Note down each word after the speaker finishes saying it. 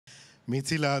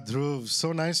Mithila, Dhruv,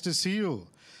 so nice to see you.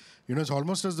 You know, it's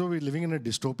almost as though we're living in a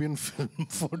dystopian film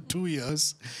for 2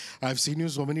 years. I've seen you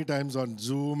so many times on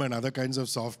Zoom and other kinds of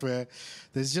software.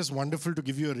 It's just wonderful to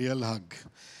give you a real hug.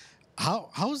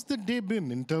 How's the day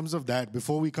been in terms of that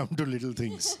before we come to little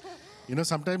things? You know,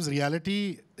 sometimes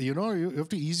reality, you know, you have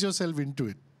to ease yourself into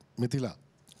it. Mithila.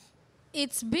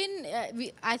 It's been,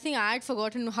 I think I had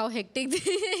forgotten how hectic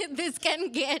this can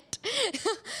get.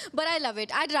 But I love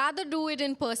it. I'd rather do it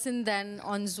in person than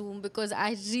on Zoom because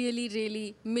I really,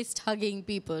 really missed hugging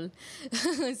people.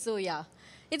 So yeah,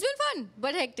 it's been fun,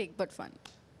 but hectic, but fun.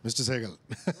 Mr. Sehgal.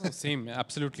 Oh, same,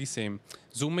 absolutely same.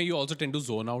 Zoom mein you also tend to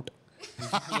zone out.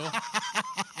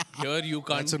 You know, here you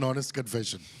can't. That's an honest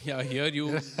confession. Yeah, here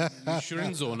you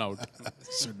shouldn't zone out.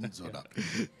 Shouldn't zone out.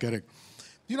 Correct.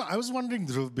 You know, I was wondering,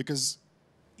 Dhruv, because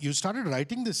you started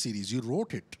writing this series. You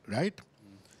wrote it, right?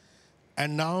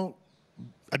 And now,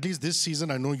 at least this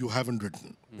season, I know you haven't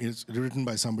written. It's written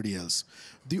by somebody else.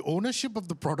 The ownership of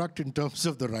the product in terms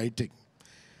of the writing.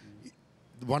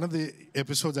 One of the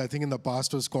episodes, I think, in the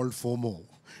past was called FOMO.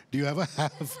 Do you ever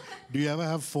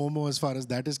have FOMO as far as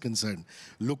that is concerned?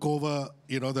 Look over,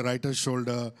 you know, the writer's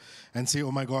shoulder and say,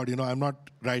 oh my God, you know, I'm not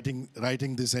writing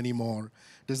this anymore.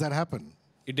 Does that happen?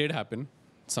 It did happen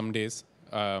some days.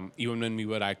 Even when we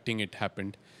were acting, it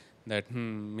happened that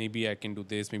maybe I can do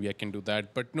this, maybe I can do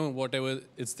that. But no, whatever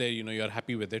it's there, you know, you're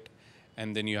happy with it.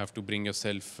 And then you have to bring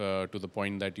yourself to the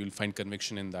point that you'll find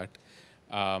conviction in that.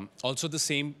 Also, the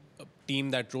same team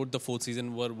that wrote the 4th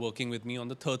season were working with me on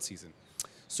the 3rd season.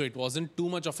 So it wasn't too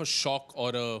much of a shock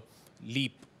or a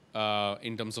leap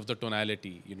in terms of the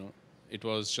tonality, you know. It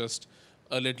was just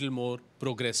a little more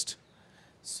progressed.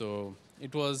 So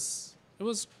it was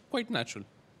quite natural.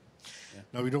 Yeah.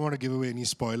 Now, we don't want to give away any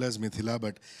spoilers, Mithila,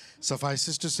 but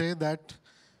suffices to say that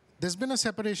there's been a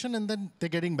separation and then they're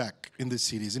getting back in this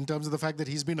series in terms of the fact that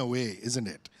he's been away, isn't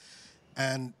it?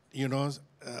 And, you know,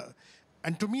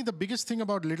 and to me, the biggest thing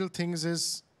about little things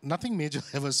is nothing major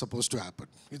ever is supposed to happen.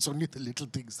 It's only the little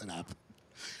things that happen.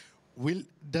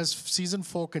 Does season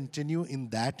 4 continue in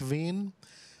that vein?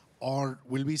 Or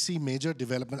will we see major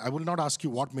development? I will not ask you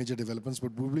what major developments,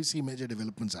 but will we see major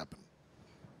developments happen?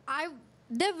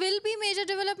 There will be major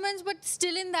developments, but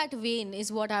still in that vein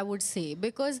is what I would say.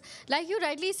 Because like you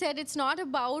rightly said, it's not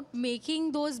about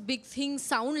making those big things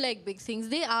sound like big things.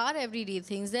 They are everyday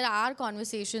things. There are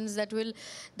conversations that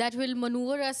will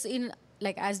maneuver us in,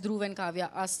 like as Dhruv and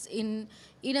Kavya, us in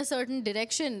a certain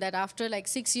direction that after like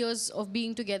 6 years of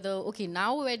being together, okay,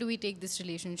 now where do we take this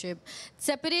relationship?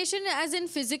 Separation as in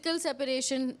physical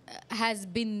separation has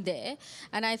been there.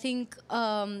 And I think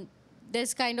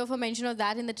there's kind of a mention of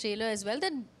that in the trailer as well,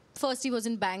 that first he was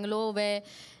in Bangalore where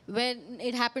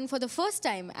it happened for the first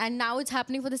time and now it's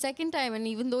happening for the second time, and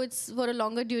even though it's for a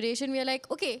longer duration, we are like,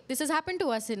 okay, this has happened to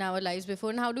us in our lives before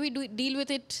and how do we deal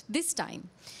with it this time?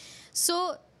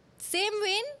 So same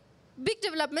vein, big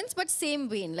developments, but same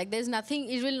vein. Like there's nothing,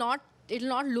 it'll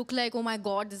not look like, oh my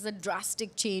God, this is a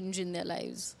drastic change in their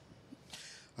lives.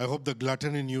 I hope the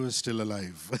glutton in you is still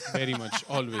alive. Very much,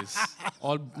 always.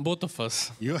 Both of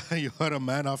us. You are a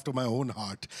man after my own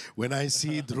heart. When I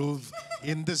see Dhruv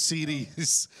in the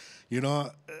series, you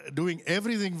know, doing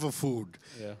everything for food,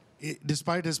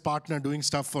 despite his partner doing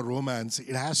stuff for romance,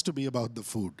 it has to be about the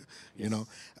food, you know.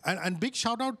 And big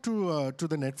shout out to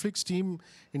the Netflix team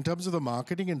in terms of the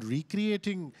marketing and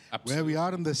recreating where we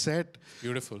are in the set.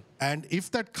 Beautiful. And if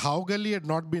that cow gully had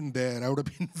not been there, I would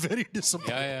have been very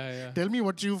disappointed. Yeah. Tell me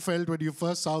what you felt when you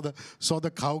first saw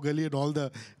the cow gully and all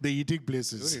the eating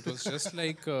places. Dude, it was just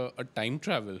like a time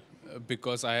travel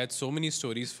because I had so many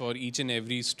stories for each and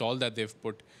every stall that they've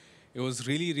put. It was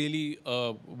really, really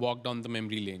a walk down the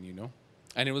memory lane, you know.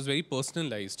 And it was very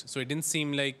personalized. So it didn't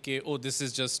seem like, oh, this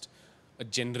is just a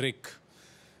generic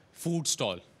food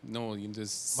stall. No,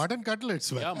 this... Mutton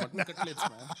cutlets, man. Yeah, mutton cutlets,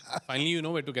 man. Finally, you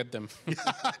know where to get them.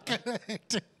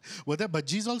 Correct. Were there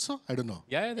bhajis also? I don't know.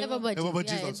 Yeah, There were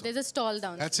bhajis also. There's a stall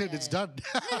down. That's it, it's done.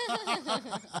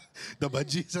 The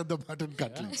bhajis and the mutton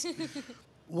cutlets.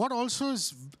 What also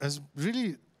has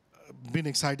really been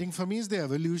exciting for me is the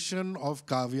evolution of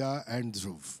Kavya and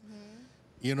Dhruv.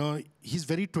 You know, he's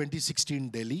very 2016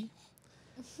 Delhi.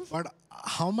 But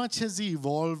how much has he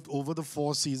evolved over the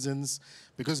 4 seasons?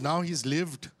 Because now he's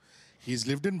lived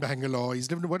in Bangalore, he's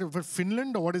lived in what,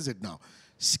 Finland or what is it now?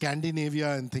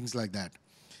 Scandinavia and things like that.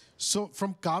 So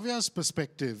from Kavya's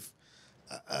perspective,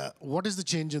 what is the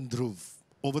change in Dhruv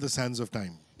over the sands of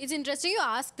time? It's interesting you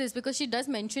ask this because she does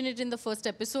mention it in the first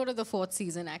episode of the 4th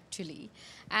season, actually.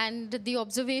 And the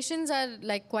observations are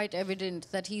like quite evident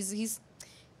that he's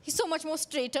so much more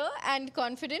straighter and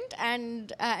confident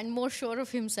and more sure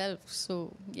of himself.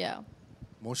 So, yeah.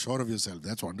 More sure of yourself.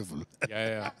 That's wonderful.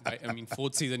 Yeah. I mean,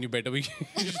 fourth season, you better be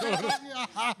sure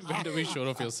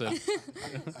of yourself.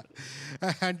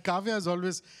 And Kavya is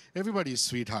always everybody's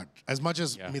sweetheart, as much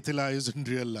as Mithila is in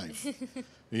real life.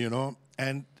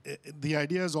 And the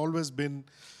idea has always been,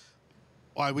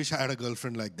 oh, I wish I had a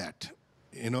girlfriend like that.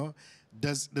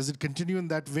 Does it continue in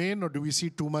that vein, or do we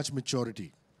see too much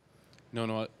maturity?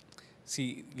 No.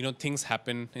 See, things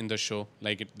happen in the show,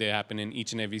 like they happen in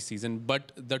each and every season,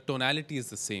 but the tonality is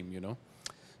the same,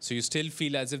 So you still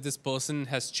feel as if this person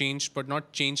has changed, but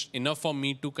not changed enough for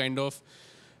me to kind of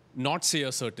not say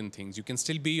a certain things. You can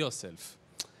still be yourself.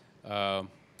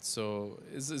 So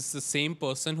it's the same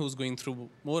person who's going through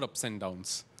more ups and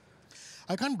downs.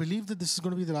 I can't believe that this is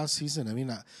going to be the last season. I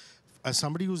mean, as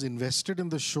somebody who's invested in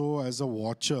the show as a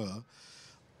watcher,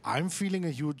 I'm feeling a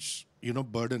huge,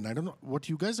 burden. I don't know what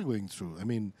you guys are going through. I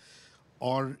mean,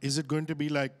 or is it going to be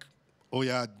like, oh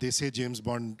yeah, they say James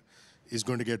Bond is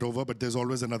going to get over, but there's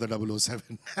always another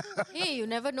 007. Hey, you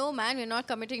never know, man. We're not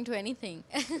committing to anything.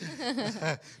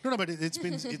 No, but it's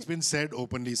been said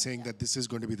openly, saying that this is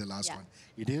going to be the last one.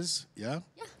 It is, yeah?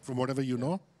 From whatever you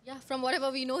know? Yeah, from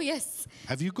whatever we know, yes.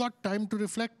 Have you got time to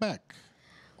reflect back?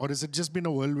 Or has it just been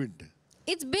a whirlwind?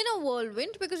 It's been a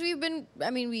whirlwind because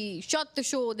we shot the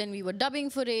show, then we were dubbing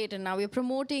for it, and now we're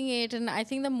promoting it. And I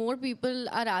think the more people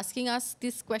are asking us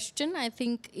this question, I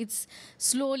think it's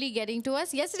slowly getting to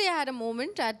us. Yesterday, I had a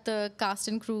moment at the cast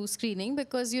and crew screening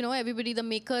because, everybody, the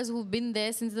makers who've been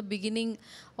there since the beginning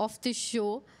of this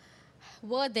show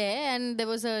were there, and there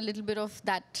was a little bit of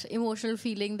that emotional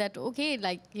feeling that, okay,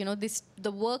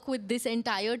 the work with this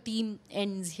entire team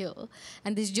ends here,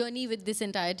 and this journey with this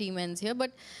entire team ends here.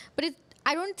 But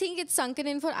I don't think it's sunken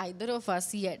in for either of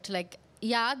us yet.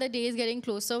 The day is getting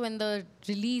closer when the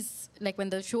release, when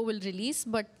the show will release,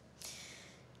 but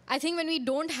I think when we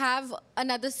don't have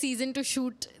another season to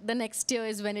shoot the next year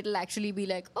is when it'll actually be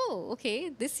like, oh, okay,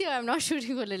 this year I'm not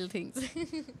shooting for little things.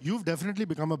 You've definitely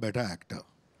become a better actor.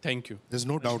 Thank you. There's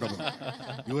no doubt about it.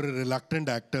 You were a reluctant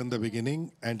actor in the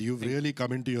beginning, and you've really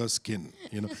come into your skin.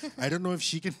 I don't know if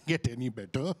she can get any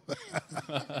better,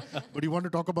 but you want to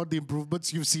talk about the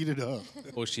improvements you've seen in her.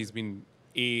 Oh, she's been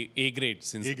A grade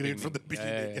since A grade from the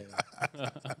beginning.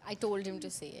 I told him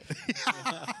to say it.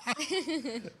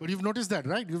 But you've noticed that,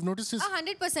 right? You've noticed his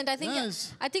 100%. I think.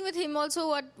 Yes. I think with him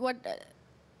also,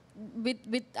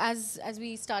 as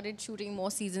we started shooting more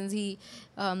seasons, he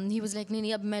was like,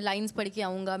 "नहीं, अब मैं lines पढ़ के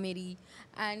आऊँगा मेरी."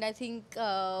 And I think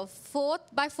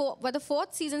by the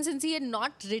fourth season, since he had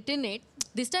not written it,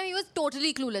 this time he was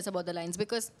totally clueless about the lines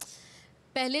because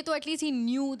पहले तो at least he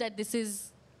knew that this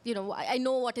is, I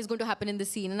know what is going to happen in the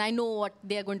scene and I know what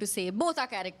they are going to say. Both are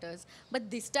characters.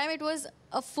 But this time it was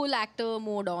a full actor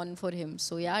mode on for him.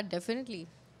 So yeah, definitely.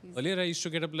 Earlier, I used to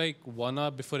get up 1 hour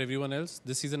before everyone else.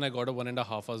 This season, I got up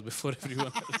 1.5 hours before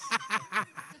everyone else.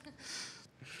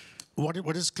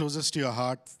 What is closest to your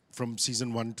heart from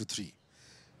season 1 to 3?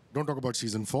 Don't talk about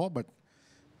season 4, but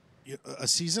a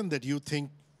season that you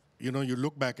think, you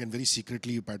look back and very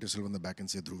secretly you pat yourself on the back and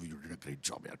say, Dhruv, you did a great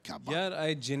job. Yaar, kya baat. Yeah,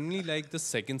 I genuinely like the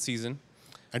second season.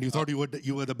 And you thought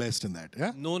you were the best in that,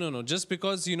 yeah? No. Just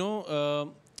because,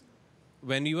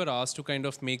 when we were asked to kind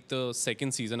of make the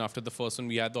second season after the first one,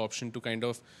 we had the option to kind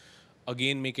of,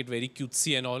 again, make it very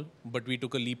cutesy and all. But we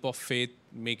took a leap of faith,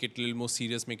 make it a little more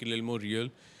serious, make it a little more real.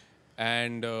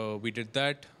 And we did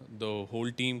that. The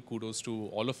whole team, kudos to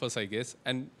all of us, I guess.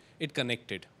 And it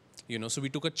connected, So we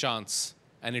took a chance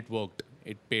and it worked.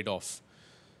 It paid off.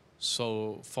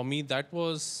 So for me, that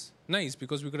was nice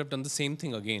because we could have done the same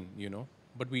thing again,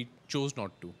 But we chose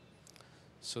not to.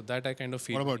 So that I kind of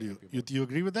feel. What about you? You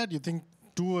agree with that? You think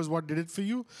 2 was what did it for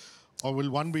you? Or will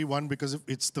 1 be 1 because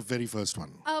it's the very first one?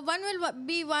 1 will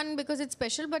be 1 because it's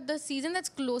special, but the season that's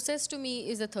closest to me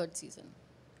is the third season.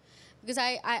 Because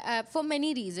I for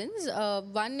many reasons.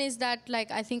 One is that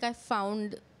I think I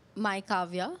found my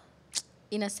Kavya,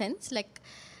 in a sense.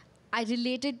 I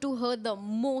related to her the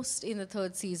most in the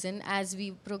third season as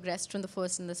we progressed from the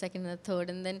first and the second and the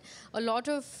third. And then a lot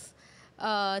of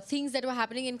things that were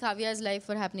happening in Kavya's life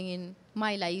were happening in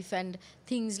my life, and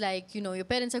things like, your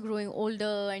parents are growing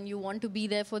older and you want to be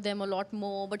there for them a lot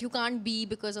more, but you can't be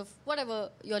because of whatever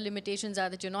your limitations are,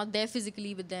 that you're not there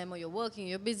physically with them, or you're working,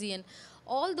 you're busy, and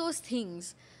all those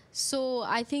things. So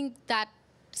I think that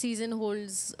season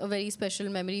holds a very special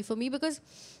memory for me because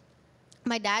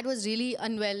my dad was really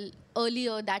unwell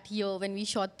earlier that year when we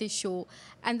shot this show,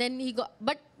 and then he got,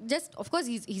 but just, of course,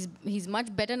 he's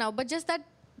much better now, but just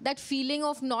that feeling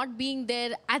of not being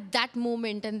there at that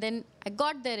moment, and then I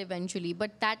got there eventually.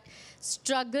 But that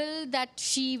struggle that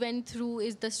she went through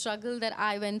is the struggle that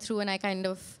I went through, and I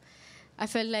I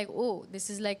felt like, oh, this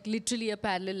is like literally a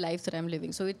parallel life that I'm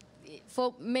living. So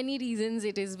for many reasons,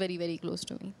 it is very, very close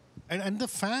to me. And the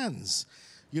fans,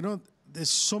 you know,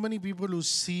 there's so many people who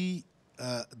see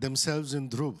themselves in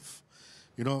Dhruv,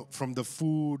 you know, from the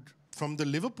food, from the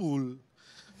Liverpool,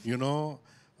 you know,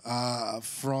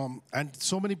 and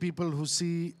so many people who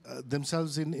see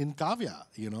themselves in Kavya,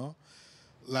 you know,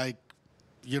 like,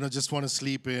 you know, just want to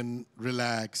sleep in,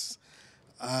 relax,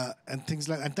 and things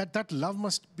like that. That love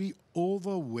must be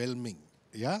overwhelming,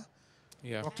 yeah?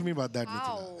 Yeah. Talk to me about that, How?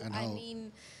 Mithila. And I how?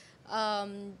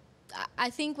 mean, I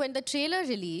think when the trailer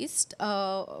released,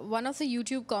 one of the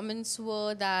YouTube comments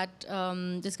were that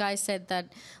this guy said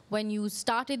that when you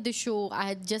started the show, I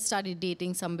had just started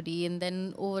dating somebody, and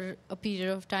then over a period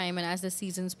of time, and as the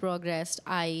seasons progressed,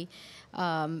 I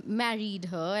married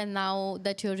her, and now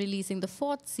that you're releasing the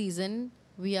 4th season,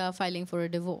 we are filing for a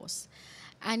divorce.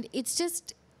 And it's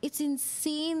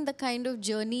insane the kind of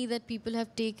journey that people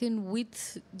have taken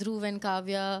with Dhruv and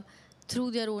Kavya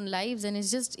through their own lives, and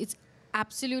it's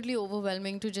absolutely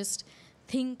overwhelming to just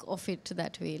think of it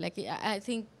that way. Like, I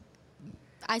think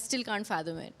I still can't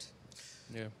fathom it.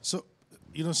 Yeah. So,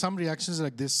 you know, some reactions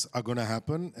like this are going to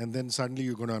happen, and then suddenly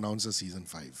you're going to announce a season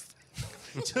 5.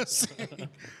 Just saying.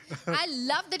 I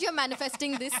love that you're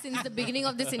manifesting this since the beginning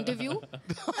of this interview.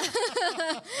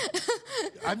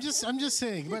 I'm just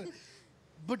saying,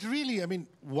 but really, I mean,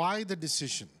 why the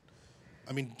decision?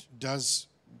 I mean, does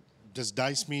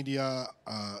Dice Media,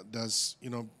 does, you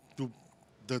know, do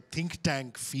the think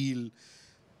tank feel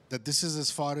that this is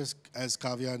as far as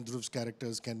Kavya and Dhruv's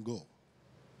characters can go?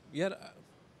 Yeah.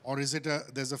 Or is it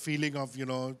there's a feeling of, you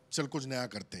know, chal kuch naya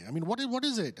karte hain? I mean, what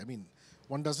is it? I mean,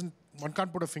 one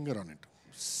can't put a finger on it.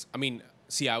 I mean,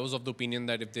 see, I was of the opinion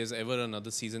that if there's ever another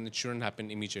season, it shouldn't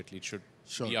happen immediately. It should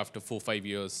be after 4-5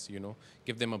 years, you know.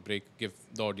 Give them a break, give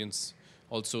the audience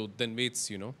also then waits,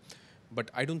 you know. But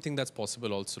I don't think that's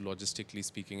possible also, logistically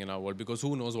speaking, in our world, because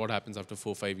who knows what happens after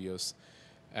 4-5 years.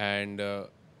 And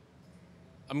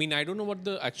I mean, I don't know what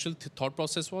the actual thought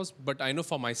process was, but I know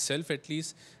for myself at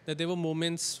least that there were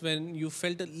moments when you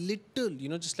felt a little, you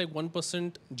know, just like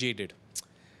 1% jaded.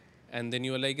 And then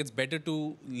you were like, it's better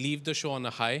to leave the show on a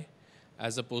high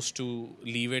as opposed to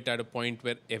leave it at a point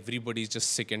where everybody's just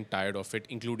sick and tired of it,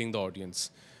 including the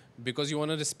audience. Because you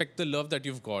want to respect the love that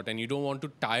you've got and you don't want to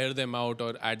tire them out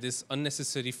or add this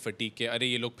unnecessary fatigue. Ke,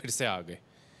 Arey, ye log phir se aa gaye.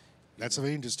 That's a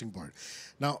very interesting point.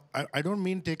 Now, I don't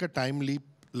mean take a time leap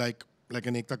like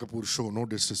an Ekta Kapoor show, no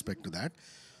disrespect to that.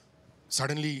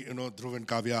 Suddenly, you know, Dhruv and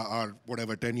Kavya are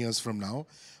whatever, 10 years from now.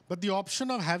 But the option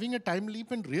of having a time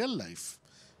leap in real life,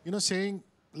 you know, saying,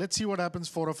 let's see what happens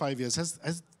 4 or 5 years.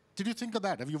 Did you think of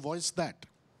that? Have you voiced that?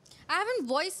 I haven't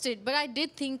voiced it, but I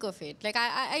did think of it. Like,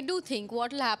 I do think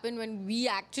what will happen when we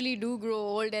actually do grow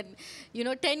old and, you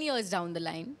know, 10 years down the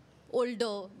line,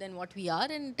 older than what we are,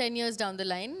 and 10 years down the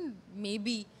line,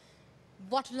 maybe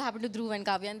what will happen to Dhruv and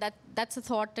Kavya, and that's a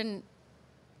thought, and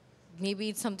maybe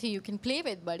it's something you can play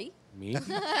with, buddy. Me? But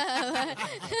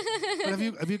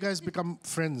have you guys become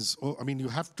friends? Oh, I mean, you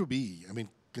have to be. I mean,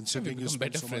 considering you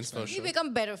spend so much time. We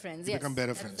become better friends, yes. Become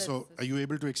better friends. So are you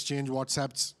able to exchange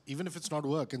WhatsApps, even if it's not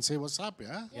work, and say, what's up,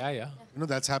 yeah? Yeah. You know,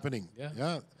 that's happening.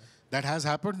 Yeah. That has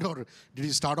happened, or did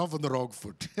you start off on the wrong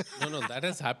foot? No, that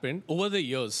has happened over the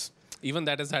years. Even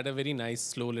that has had a very nice,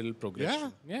 slow little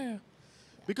progression. Yeah.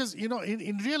 Because, you know,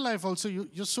 in real life also,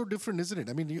 you're so different, isn't it?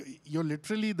 I mean, you're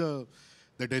literally the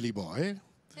Delhi boy.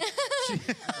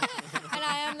 And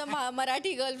I am the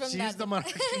Marathi girl from She's the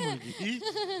Marathi mulgi.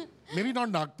 Maybe not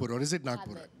Nagpur, or is it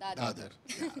Nagpur? Dadar.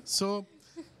 Yeah. So,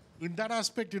 in that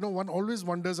aspect, you know, one always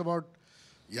wonders about,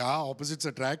 opposites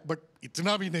attract, but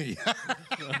itna bhi nahi.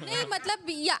 Nahi, matlab,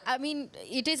 yeah, I mean,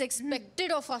 it is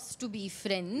expected of us to be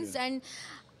friends, and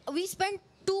we spend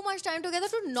too much time together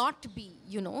to not be,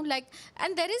 you know, like,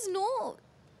 and there's no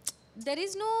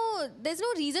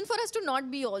reason for us to not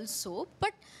be also,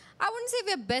 but I wouldn't say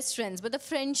we're best friends, but the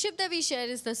friendship that we share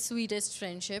is the sweetest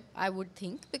friendship, I would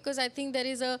think, because I think there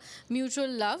is a mutual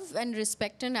love and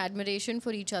respect and admiration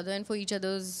for each other and for each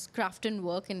other's craft and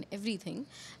work and everything.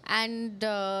 And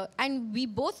we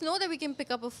both know that we can pick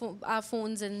up our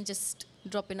phones and just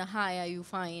drop in a hi, are you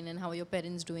fine, and how are your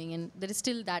parents doing, and there is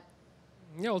still that.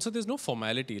 Yeah, also there's no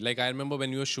formality. Like I remember when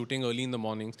we were shooting early in the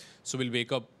mornings, so we'll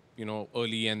wake up, you know,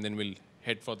 early and then we'll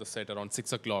head for the set around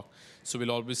 6 o'clock. So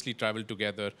we'll obviously travel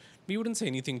together. We wouldn't say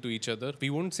anything to each other. We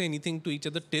wouldn't say anything to each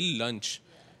other till lunch.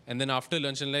 And then after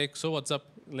lunch, and like, so what's up?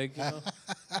 Like, you know.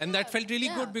 And that felt really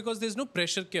good because there's no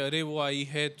pressure कि अरे वो आई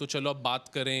है तो चलो अब बात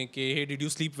करें कि hey, did you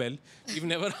sleep well? We've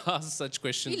never asked such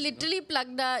questions. We literally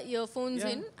plugged our earphones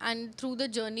in, and through the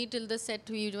journey till the set,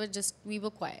 we were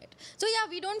quiet. So yeah,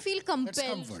 we don't feel compelled. That's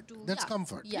comfort. To, That's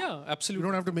comfort. Yeah, absolutely.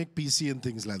 You don't have to make PC and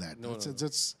things like that. No,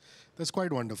 that's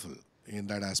quite wonderful in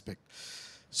that aspect.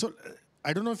 So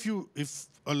I don't know if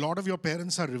a lot of your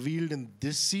parents are revealed in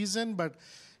this season, but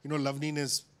you know, Loveneen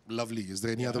is lovely. Is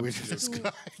there any other way to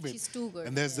describe it? She's too good.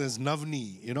 And there's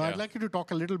Navni. You know, I'd like you to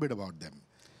talk a little bit about them.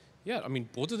 Yeah, I mean,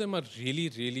 both of them are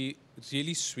really, really,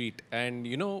 really sweet. And,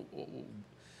 you know,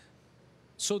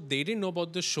 so they didn't know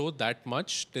about the show that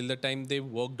much till the time they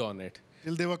worked on it.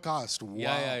 Till they were cast. Wow.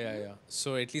 Yeah.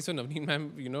 So at least when Navneet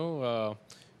ma'am, you know,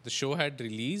 the show had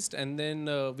released, and then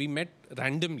we met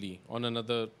randomly on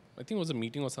another, I think it was a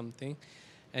meeting or something.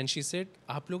 And she said,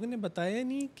 आप लोगों ने बताया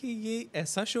नहीं कि ये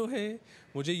ऐसा show है,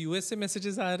 मुझे US से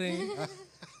messages आ रहे हैं.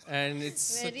 And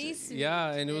it's Very sweet.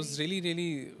 Yeah, and it was really,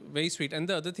 really very sweet. And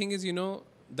the other thing is, you know,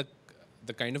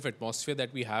 the kind of atmosphere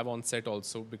that we have on set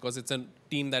also, because it's a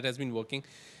team that has been working,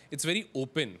 it's very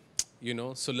open, you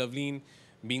know. So Loveleen,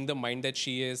 being the mind that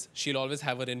she is, she'll always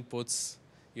have her inputs.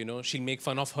 You know, she'll make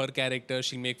fun of her character,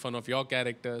 she'll make fun of your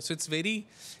character. So it's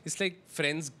like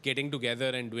friends getting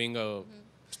together and doing a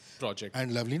project.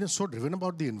 And Loveleen is so driven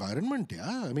about the environment,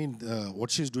 yeah? I mean,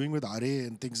 what she's doing with RA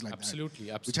and things like Absolutely.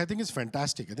 that. Which I think is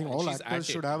fantastic. I think all she's actors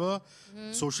at should it. have a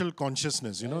social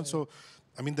consciousness, you know? So,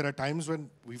 I mean, there are times when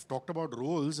we've talked about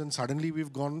roles and suddenly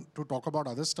we've gone to talk about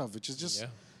other stuff, which is just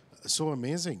so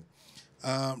amazing.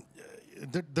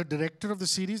 The director of the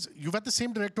series, you've had the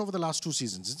same director over the last 2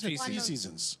 seasons, isn't it? 3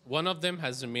 seasons. One of them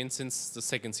has remained since the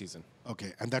 2nd season.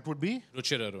 Okay, and that would be?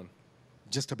 Ruchir Arun.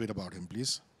 Just a bit about him,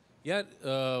 please. Yeah,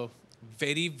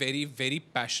 very, very, very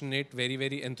passionate, very,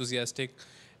 very enthusiastic,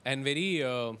 and very,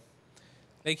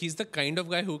 like he's the kind of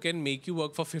guy who can make you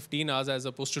work for 15 hours as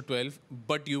opposed to 12,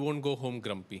 but you won't go home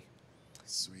grumpy.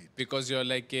 Sweet. Because you're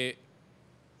like,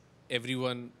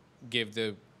 everyone gave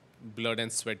the blood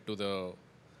and sweat to the,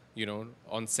 you know,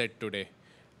 on set today.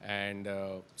 And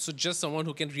so just someone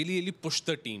who can really, really push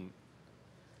the team.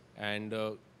 And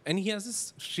he has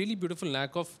this really beautiful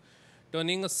knack of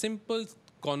turning a simple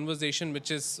conversation which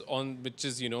is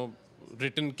you know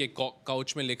written ke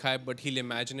couch mein likha hai, but he'll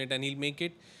imagine it and he'll make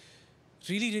it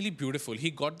really, really beautiful.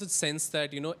 He got the sense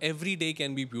that, you know, every day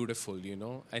can be beautiful, you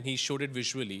know, and he showed it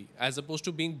visually as opposed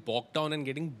to being bogged down and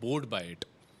getting bored by it,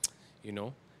 you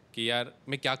know, कि यार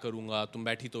मैं क्या करूँगा, तुम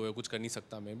बैठी तो हो, कुछ कर नहीं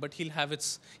सकता मैं, but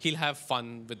he'll have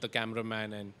fun with the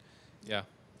cameraman. And yeah.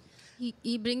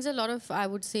 He brings a lot of, I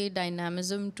would say,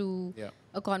 dynamism to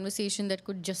a conversation that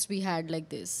could just be had like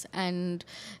this. And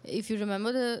if you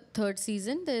remember the 3rd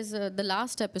season, there's the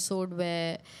last episode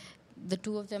where the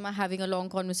two of them are having a long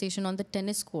conversation on the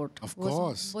tennis court. Of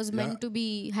course. Was meant to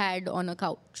be had on a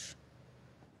couch.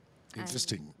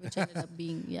 Interesting. Which ended up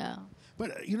being,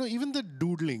 But, you know, even the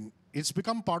doodling, it's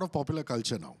become part of popular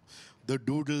culture now. The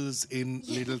doodles in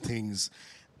little things.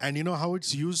 And you know how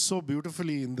it's used so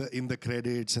beautifully in the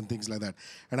credits and things like that.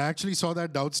 And I actually saw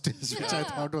that downstairs, which I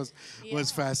thought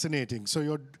was fascinating. So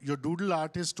your doodle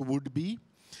artist would be,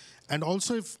 and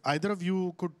also if either of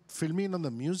you could fill me in on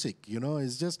the music, you know,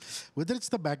 it's just whether it's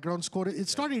the background score,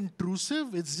 it's not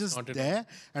intrusive, it's just not there.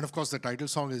 And of course, the title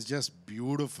song is just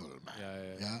beautiful,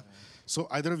 man. Yeah. So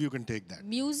either of you can take that.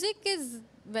 Music is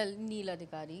Neel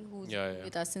Adhikari, who's been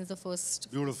with us since the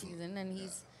first season, and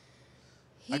he's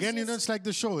again, you know, it's like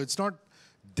the show. It's not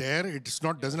there. It's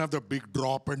not doesn't have the big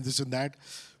drop and this and that.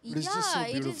 But it's just so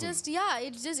beautiful.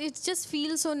 It just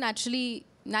feels so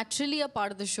naturally a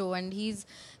part of the show. And he's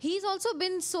also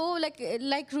been so like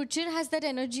Ruchir has that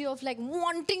energy of like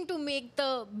wanting to make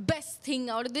the best thing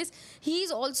out of this.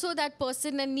 He's also that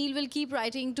person, and Neel will keep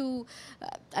writing to.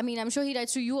 I mean, I'm sure he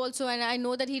writes to you also, and I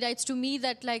know that he writes to me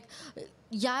that like.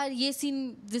 Yeah, ye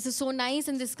scene, this is so nice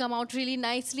and this come out really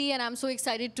nicely and I'm so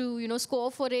excited to, you know, score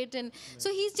for it. And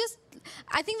so he's just,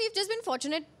 I think we've just been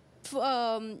fortunate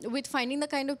with finding the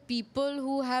kind of people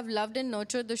who have loved and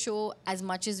nurtured the show as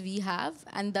much as we have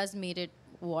and thus made it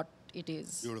what it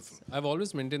is. Beautiful. I've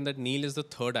always maintained that Neel is the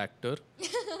 3rd actor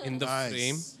in the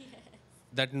frame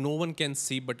that no one can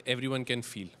see but everyone can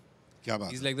feel.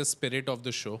 He's like the spirit of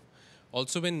the show.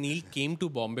 Also, when Neel came to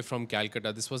Bombay from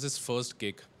Calcutta, this was his first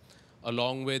gig.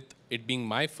 Along with it being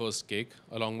my first gig,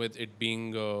 along with it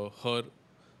being her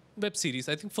web series,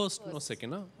 I think first. No,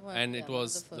 second, huh? Well, and it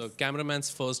was the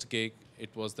cameraman's first gig, it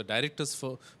was the director's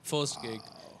first gig.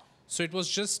 So it was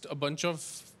just a bunch of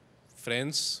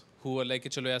friends who were like,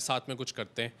 chalo yaar, saath mein kuch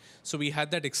karte hain. So we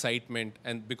had that excitement,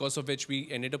 and because of which we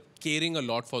ended up caring a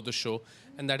lot for the show,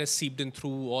 and that has seeped in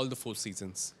through all the 4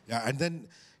 seasons. Yeah, and then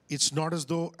it's not as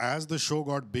though as the show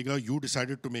got bigger, you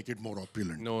decided to make it more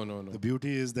opulent. No. The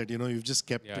beauty is that, you've just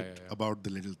kept it about the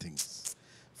little things.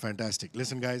 Fantastic.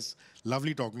 Listen, guys,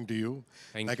 lovely talking to you.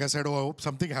 Thank I said, I hope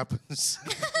something happens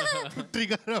to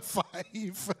trigger a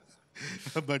 5.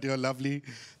 But you're lovely.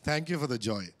 Thank you for the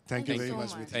joy. Thank you very so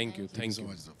much. much. Mithila. Thank you so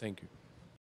much. Thank you.